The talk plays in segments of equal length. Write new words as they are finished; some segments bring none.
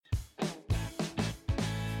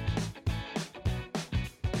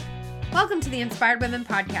Welcome to the Inspired Women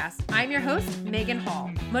Podcast. I'm your host, Megan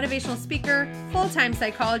Hall, motivational speaker, full-time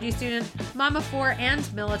psychology student, mom of 4,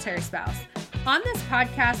 and military spouse. On this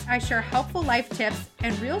podcast, I share helpful life tips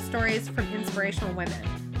and real stories from inspirational women.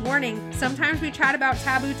 Warning, sometimes we chat about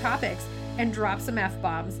taboo topics and drop some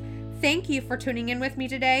F-bombs. Thank you for tuning in with me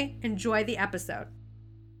today. Enjoy the episode.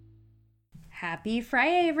 Happy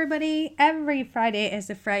Friday, everybody. Every Friday is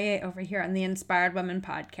a Friday over here on the Inspired Women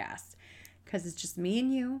Podcast because it's just me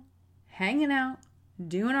and you hanging out,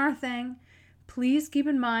 doing our thing. Please keep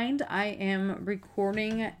in mind, I am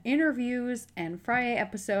recording interviews and Friday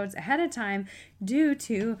episodes ahead of time due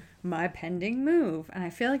to my pending move. And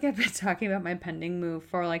I feel like I've been talking about my pending move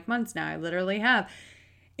for like months now. I literally have.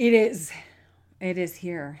 It is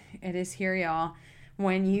here. It is here, y'all.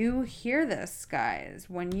 When you hear this, guys,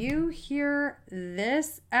 when you hear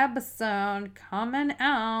this episode coming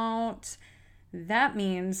out, that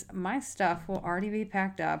means my stuff will already be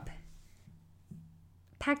packed up.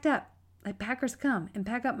 Like packers come and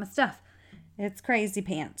pack up my stuff. It's crazy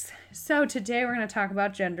pants. So today we're going to talk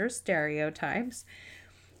about gender stereotypes.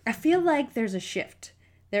 I feel like there's a shift.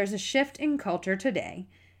 There's a shift in culture today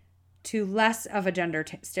to less of a gender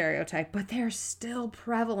stereotype, but they're still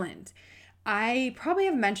prevalent. I probably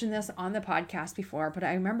have mentioned this on the podcast before, but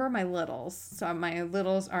I remember my littles. So my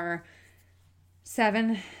littles are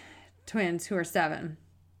 7 twins who are 7.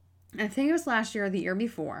 I think it was last year or the year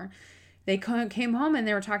before. They came home and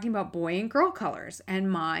they were talking about boy and girl colors. And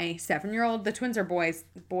my 7-year-old, the twins are boys,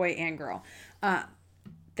 boy and girl.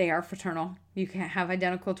 They are fraternal. You can't have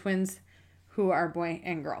identical twins who are boy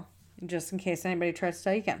and girl. Just in case anybody tries to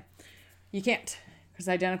tell you can. You can't. Because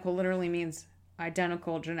identical literally means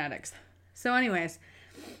identical genetics. So anyways,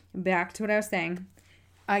 back to what I was saying.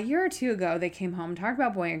 A year or two ago, they came home, talked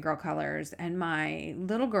about boy and girl colors. And my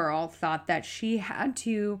little girl thought that she had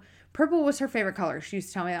to... Purple was her favorite color. She used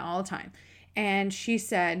to tell me that all the time. And she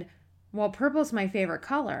said, well, purple's my favorite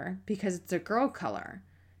color because it's a girl color.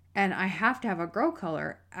 And I have to have a girl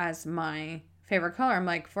color as my favorite color. I'm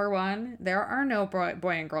like, for one, there are no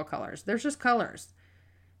boy and girl colors. There's just colors.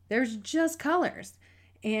 There's just colors.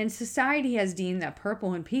 And society has deemed that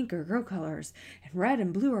purple and pink are girl colors and red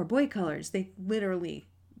and blue are boy colors.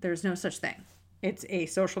 There's no such thing. It's a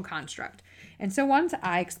social construct. And so once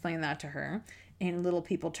I explained that to her in little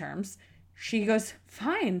people terms, she goes,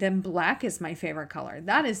 fine, then black is my favorite color.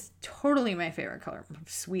 That is totally my favorite color.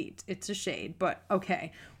 Sweet. It's a shade, but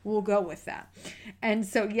okay, we'll go with that. And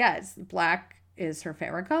so yes, black is her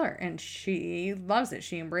favorite color and she loves it.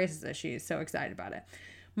 She embraces it. She's so excited about it.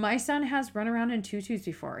 My son has run around in tutus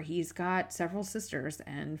before. He's got several sisters,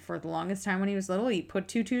 and for the longest time when he was little, he put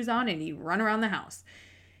tutus on and he'd run around the house.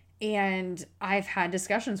 And I've had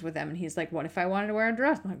discussions with him, and he's like, what if I wanted to wear a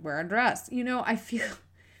dress? I'm like, wear a dress. You know, I feel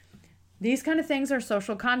these kind of things are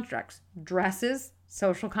social constructs. Dresses,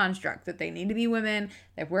 social construct, that they need to be women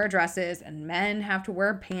that wear dresses and men have to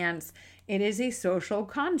wear pants. It is a social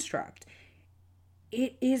construct.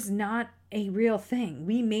 It is not a real thing.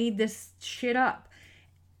 We made this shit up.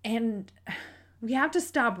 And we have to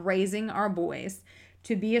stop raising our boys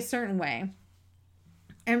to be a certain way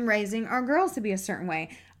and raising our girls to be a certain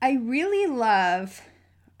way. I really love,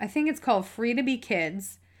 I think it's called Free to Be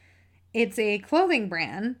Kids. It's a clothing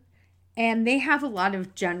brand and they have a lot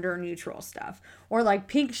of gender neutral stuff, or like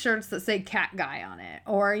pink shirts that say cat guy on it,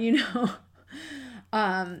 or,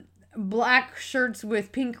 black shirts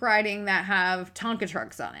with pink writing that have Tonka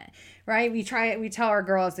trucks on it, right? We tell our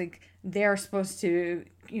girls like they're supposed to,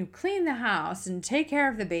 clean the house and take care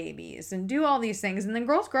of the babies and do all these things. And then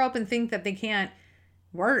girls grow up and think that they can't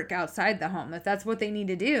work outside the home, that's what they need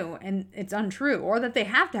to do, and it's untrue. Or that they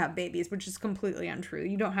have to have babies, which is completely untrue.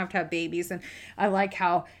 You don't have to have babies. And I like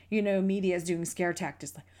how media is doing scare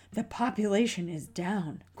tactics like the population is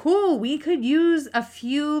down. Cool, we could use a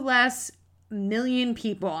few less million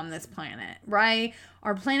people on this planet, right?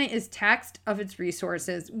 Our planet is taxed of its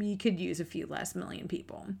resources. We could use a few less million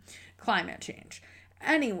people. Climate change.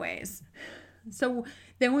 Anyways, so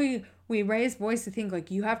then we raise boys to think like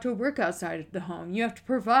you have to work outside of the home, you have to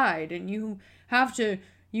provide, and you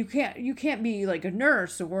can't be like a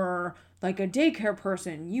nurse or like a daycare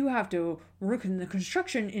person. You have to work in the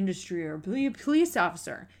construction industry or be a police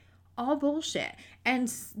officer. All bullshit.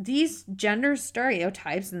 And these gender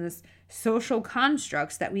stereotypes and this social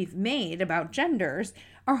constructs that we've made about genders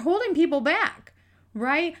are holding people back,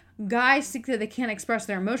 right? Guys think that they can't express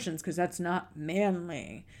their emotions because that's not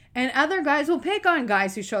manly. And other guys will pick on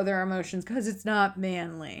guys who show their emotions because it's not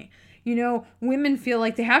manly. Women feel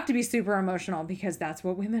like they have to be super emotional because that's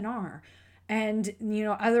what women are. And,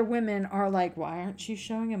 other women are like, why aren't you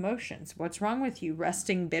showing emotions? What's wrong with you?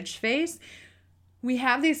 Resting bitch face? we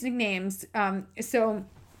have these nicknames. So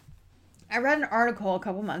I read an article a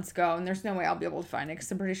couple months ago, and there's no way I'll be able to find it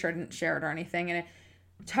because I'm pretty sure I didn't share it or anything. And it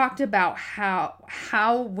talked about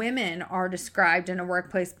how women are described in a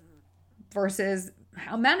workplace versus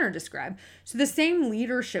how men are described. So the same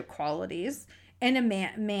leadership qualities in a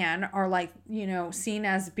man are like, seen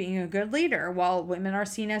as being a good leader, while women are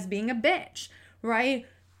seen as being a bitch, right?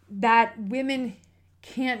 That women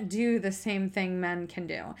can't do the same thing men can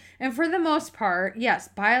do. And for the most part, yes,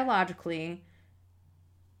 biologically,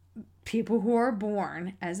 people who are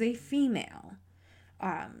born as a female.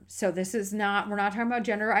 So this is not, we're not talking about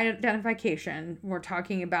gender identification. We're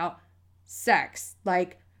talking about sex,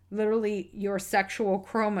 like literally your sexual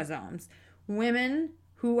chromosomes. Women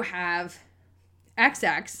who have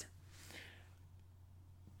XX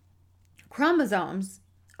chromosomes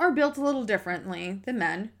are built a little differently than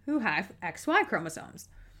men who have XY chromosomes.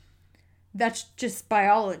 That's just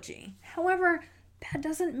biology. However, that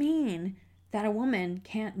doesn't mean that a woman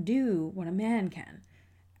can't do what a man can.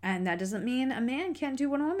 And that doesn't mean a man can't do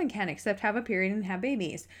what a woman can, except have a period and have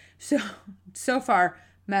babies. So far,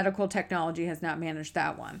 medical technology has not managed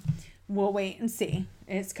that one. We'll wait and see.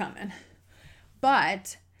 It's coming.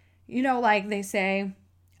 But, like they say,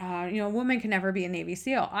 a woman can never be a Navy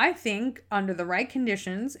SEAL. I think under the right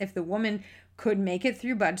conditions, if the woman could make it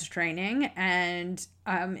through BUD/S training and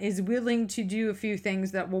is willing to do a few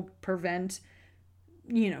things that will prevent,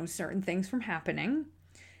 certain things from happening,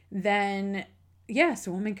 then yes,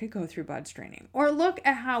 a woman could go through BUD/S training. Or look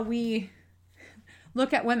at how we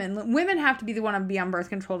look at women. Women have to be the one to be on birth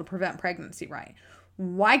control to prevent pregnancy, right?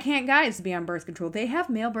 Why can't guys be on birth control? They have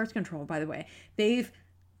male birth control, by the way. They've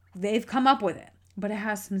come up with it, but it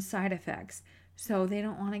has some side effects, so they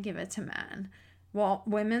don't want to give it to men. Well,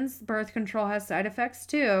 women's birth control has side effects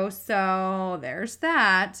too, so there's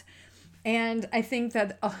that. And I think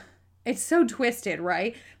that it's so twisted,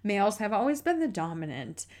 right? Males have always been the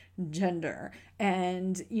dominant gender,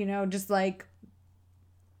 and just like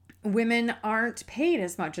women aren't paid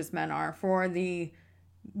as much as men are. For the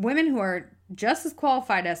women who are just as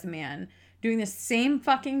qualified as a man doing the same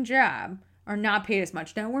fucking job are not paid as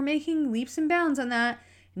much. Now we're making leaps and bounds on that.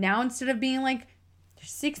 Now instead of being like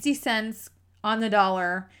 60 cents on the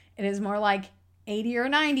dollar, it is more like 80 or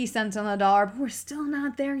 90 cents on the dollar, but we're still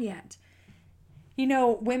not there yet.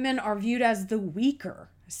 Women are viewed as the weaker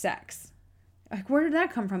sex. Like, where did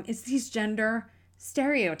that come from? It's these gender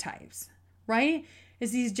stereotypes, right?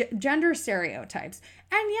 It's these gender stereotypes.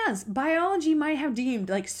 And yes, biology might have deemed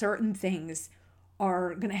like certain things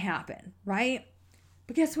are going to happen, right?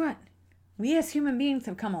 But guess what? We as human beings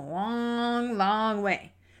have come a long, long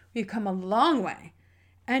way. We've come a long way.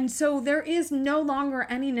 And so there is no longer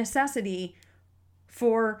any necessity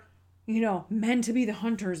for, men to be the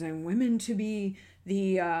hunters and women to be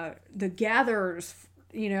the gatherers,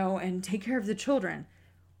 and take care of the children.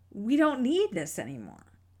 We don't need this anymore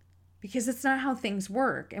because it's not how things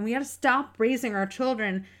work. And we got to stop raising our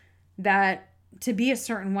children to be a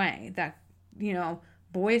certain way, that,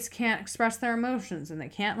 boys can't express their emotions and they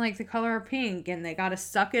can't like the color of pink and they got to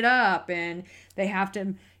suck it up and they have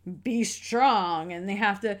to be strong and they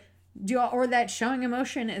have to do, or that showing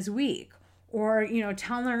emotion is weak, or,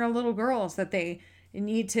 telling our little girls that they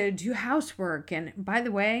need to do housework. And by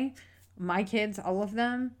the way, my kids, all of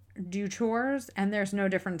them, do chores, and there's no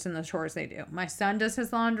difference in the chores they do. My son does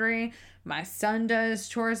his laundry. My son does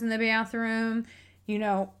chores in the bathroom.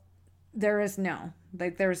 There's no.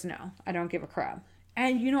 I don't give a crap.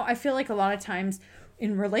 And, I feel like a lot of times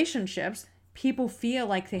in relationships, people feel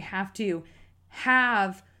like they have to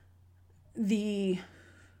have the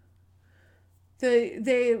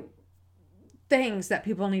things that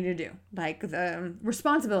people need to do, like the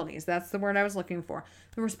responsibilities. That's the word I was looking for.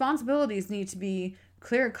 The responsibilities need to be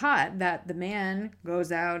clear cut, that the man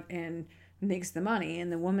goes out and makes the money and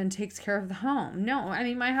the woman takes care of the home. No, I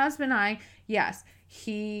mean, my husband yes,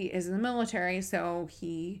 he is in the military, so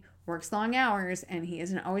he works long hours and he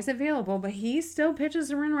isn't always available, but he still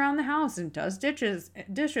pitches around the house and does dishes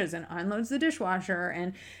and unloads the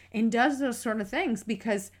dishwasher and does those sort of things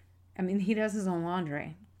because, he does his own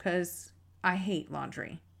laundry, because I hate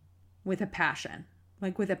laundry with a passion,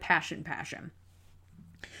 like with a passion.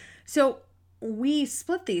 So we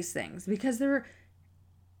split these things because they're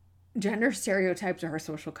gender stereotypes are a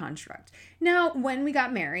social construct. Now, when we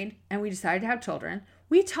got married and we decided to have children,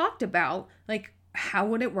 we talked about like, how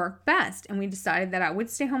would it work best? And we decided that I would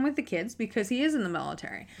stay home with the kids because he is in the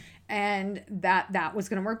military, and that was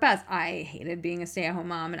going to work best. I hated being a stay-at-home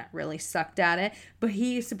mom and I really sucked at it, but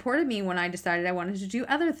he supported me when I decided I wanted to do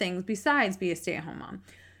other things besides be a stay-at-home mom.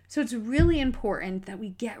 So it's really important that we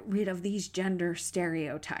get rid of these gender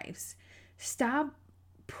stereotypes. Stop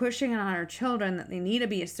pushing on our children that they need to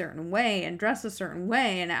be a certain way and dress a certain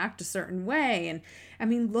way and act a certain way. And I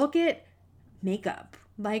mean, look at makeup.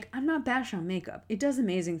 Like, I'm not bashing on makeup. It does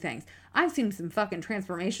amazing things. I've seen some fucking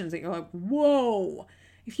transformations that you're like, whoa.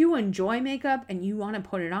 If you enjoy makeup and you want to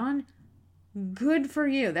put it on, good for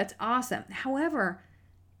you. That's awesome. However,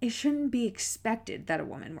 it shouldn't be expected that a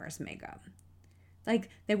woman wears makeup. Like,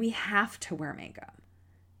 that we have to wear makeup.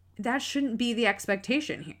 That shouldn't be the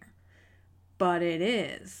expectation here. But it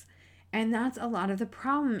is. And that's a lot of the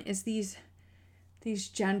problem is these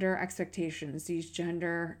gender expectations, these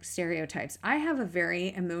gender stereotypes. I have a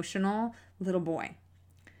very emotional little boy.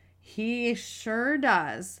 He sure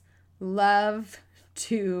does love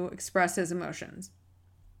to express his emotions.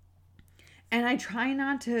 And I try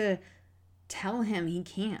not to tell him he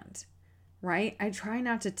can't, right? I try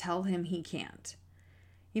not to tell him he can't.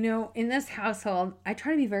 You know, in this household, I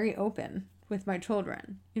try to be very open with my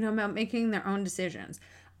children, you know, about making their own decisions.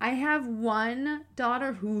 I have one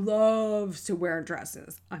daughter who loves to wear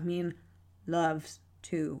dresses. I mean, loves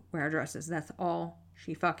to wear dresses. That's all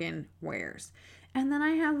she fucking wears. And then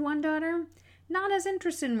I have one daughter not as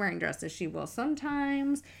interested in wearing dresses. She will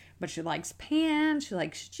sometimes, but she likes pants, she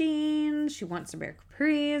likes jeans, she wants to wear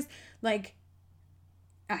capris. Like,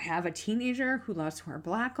 I have a teenager who loves to wear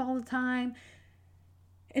black all the time.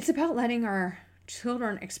 It's about letting our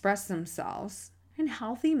children express themselves in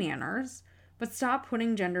healthy manners, but stop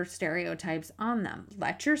putting gender stereotypes on them.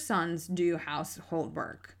 Let your sons do household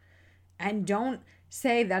work. And don't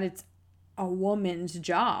say that it's a woman's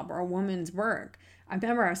job or a woman's work. I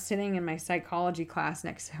remember I was sitting in my psychology class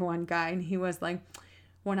next to one guy, and he was like,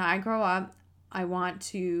 when I grow up, I want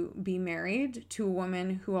to be married to a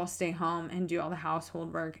woman who will stay home and do all the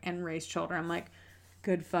household work and raise children. I'm like,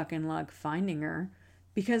 good fucking luck finding her.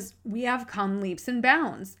 Because we have come leaps and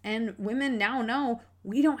bounds. And women now know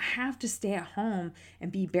we don't have to stay at home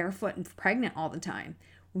and be barefoot and pregnant all the time.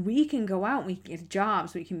 We can go out, we can get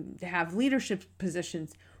jobs, we can have leadership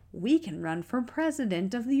positions. We can run for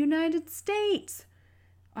president of the United States.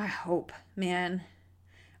 I hope, man.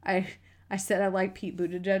 I said I like Pete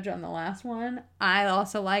Buttigieg on the last one. I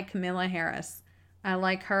also like Kamala Harris. I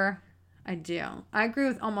like her. I do. I agree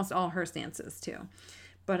with almost all her stances too.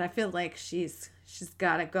 But I feel like she's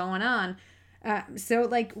got it going on. So,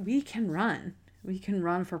 like, we can run. We can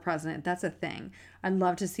run for president. That's a thing. I'd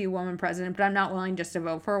love to see a woman president, but I'm not willing just to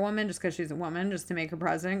vote for a woman just because she's a woman, just to make her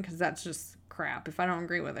president, because that's just crap. If I don't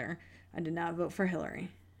agree with her, I did not vote for Hillary.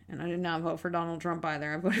 And I did not vote for Donald Trump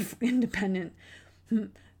either. I voted for independent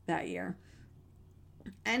that year.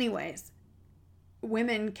 Anyways,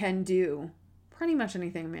 women can do pretty much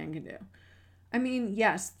anything a man can do. I mean,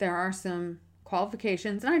 yes, there are some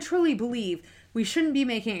qualifications, and I truly believe we shouldn't be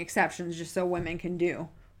making exceptions just so women can do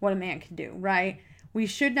what a man can do, right? We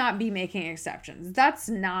should not be making exceptions. That's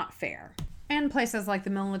not fair. And places like the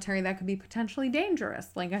military, that could be potentially dangerous.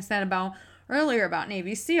 Like I said earlier about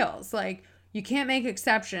Navy SEALs, like, you can't make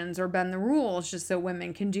exceptions or bend the rules just so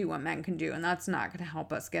women can do what men can do, and that's not going to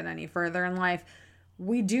help us get any further in life.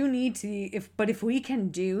 We do need to, if we can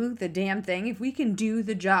do the damn thing, if we can do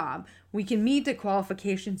the job, we can meet the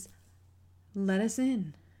qualifications, let us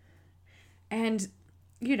in. And,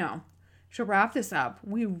 you know, to wrap this up,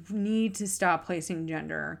 we need to stop placing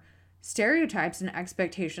gender stereotypes and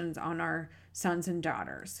expectations on our sons and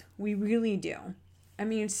daughters. We really do. I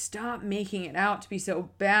mean, stop making it out to be so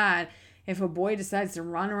bad. If a boy decides to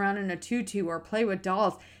run around in a tutu or play with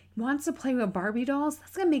dolls, wants to play with Barbie dolls,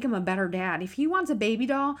 that's going to make him a better dad. If he wants a baby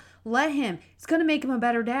doll, let him. It's going to make him a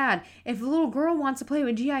better dad. If a little girl wants to play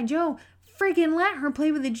with G.I. Joe, freaking let her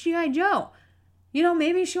play with the G.I. Joe. You know,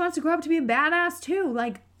 maybe she wants to grow up to be a badass too.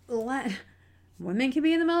 Like, women can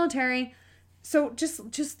be in the military. So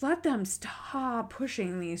just let them stop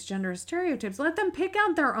pushing these gender stereotypes. Let them pick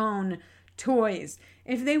out their own toys.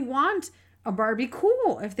 If they want a Barbie,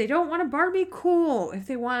 cool. If they don't want a Barbie, cool. If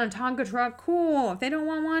they want a Tonka truck, cool. If they don't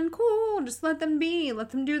want one, cool. Just let them be. Let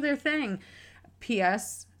them do their thing.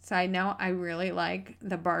 P.S. Side note, I really like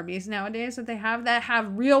the Barbies nowadays that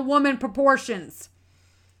have real woman proportions.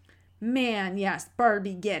 Man, yes,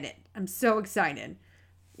 Barbie, get it. I'm so excited.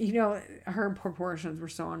 You know, her proportions were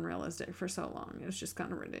so unrealistic for so long. It was just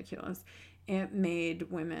kind of ridiculous. It made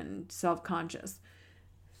women self-conscious.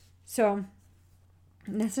 So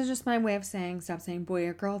this is just my way of saying, stop saying boy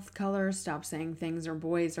or girl colors. Stop saying things are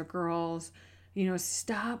boys or girls. You know,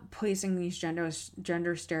 stop placing these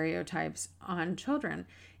gender stereotypes on children.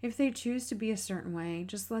 If they choose to be a certain way,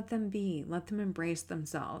 just let them be. Let them embrace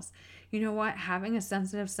themselves. You know what? Having a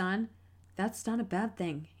sensitive son, that's not a bad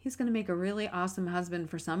thing. He's going to make a really awesome husband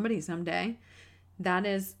for somebody someday. That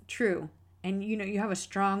is true. and you have a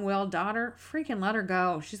strong-willed daughter, freaking let her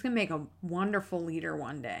go. She's going to make a wonderful leader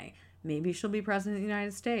one day. Maybe she'll be president of the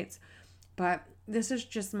United States. But this is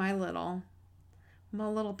just my little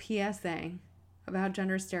PSA about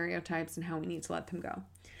gender stereotypes and how we need to let them go.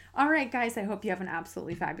 All right, guys, I hope you have an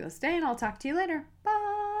absolutely fabulous day, and I'll talk to you later.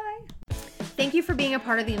 Bye. Thank you for being a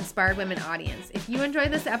part of the Inspired Women audience. If you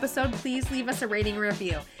enjoyed this episode, please leave us a rating and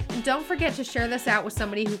review. And don't forget to share this out with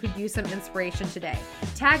somebody who could use some inspiration today.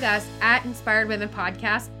 Tag us at Inspired Women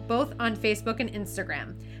Podcast, both on Facebook and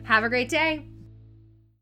Instagram. Have a great day.